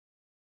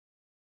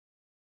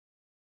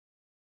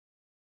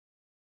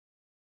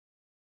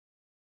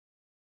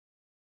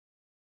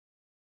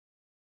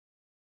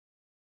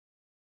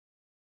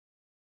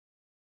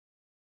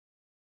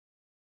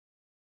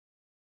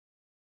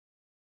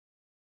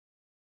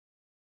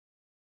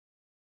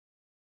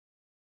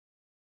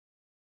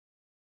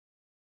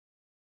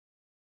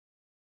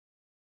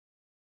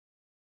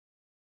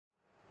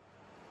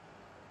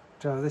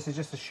this is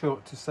just a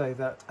short to say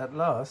that at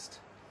last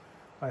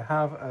I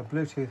have a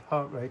Bluetooth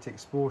heart rate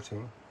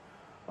exporting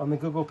on the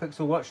Google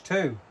Pixel Watch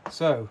 2.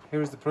 So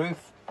here is the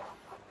proof.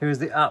 Here is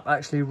the app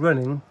actually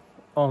running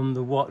on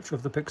the watch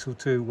of the Pixel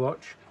 2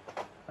 watch.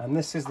 And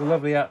this is the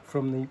lovely app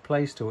from the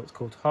Play Store. It's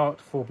called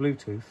Heart for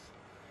Bluetooth.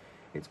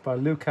 It's by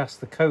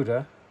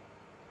Lukas.the.coder.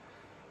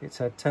 It's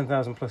had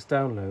 10,000 plus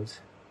downloads.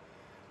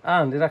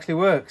 And it actually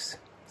works.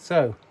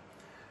 So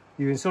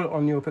you install it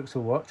on your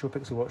Pixel Watch, or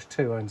Pixel Watch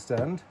 2, I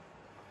understand.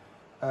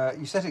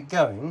 You set it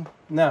going.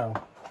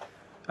 Now,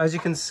 as you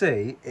can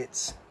see,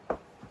 it's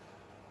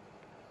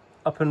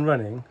up and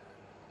running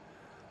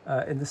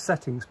in the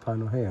settings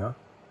panel here.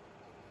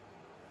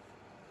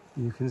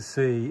 You can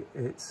see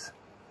it's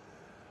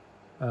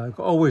got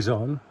always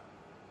on.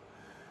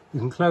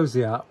 You can close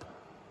the app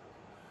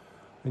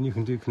and you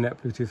can do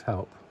connect Bluetooth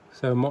help.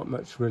 So not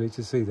much really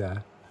to see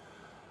there.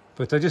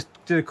 But I just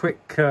did a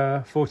quick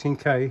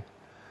 14k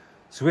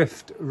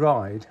Zwift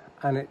ride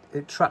and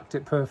it tracked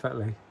it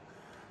perfectly.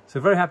 So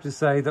very happy to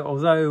say that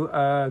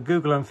although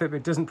Google and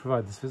Fitbit doesn't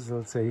provide this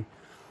facility,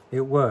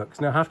 it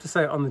works. Now I have to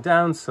say on the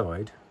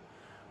downside,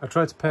 I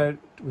tried to pair it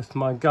with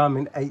my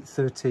Garmin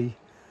 830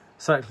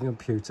 cycling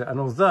computer, and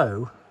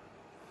although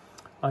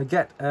I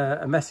get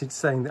a message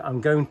saying that I'm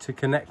going to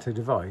connect a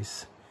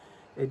device,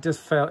 it does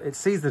fail. It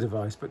sees the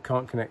device but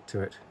can't connect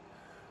to it.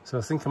 So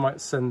I think I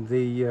might send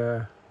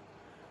the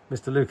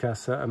Mr.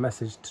 Lucas a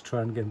message to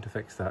try and get him to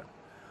fix that.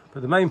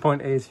 But the main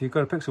point is, if you've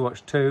got a Pixel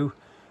Watch 2,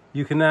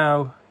 you can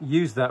now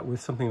use that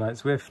with something like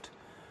Zwift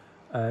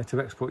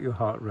to export your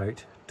heart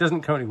rate.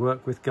 Doesn't currently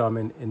work with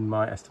Garmin in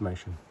my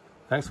estimation.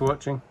 Thanks for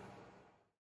watching.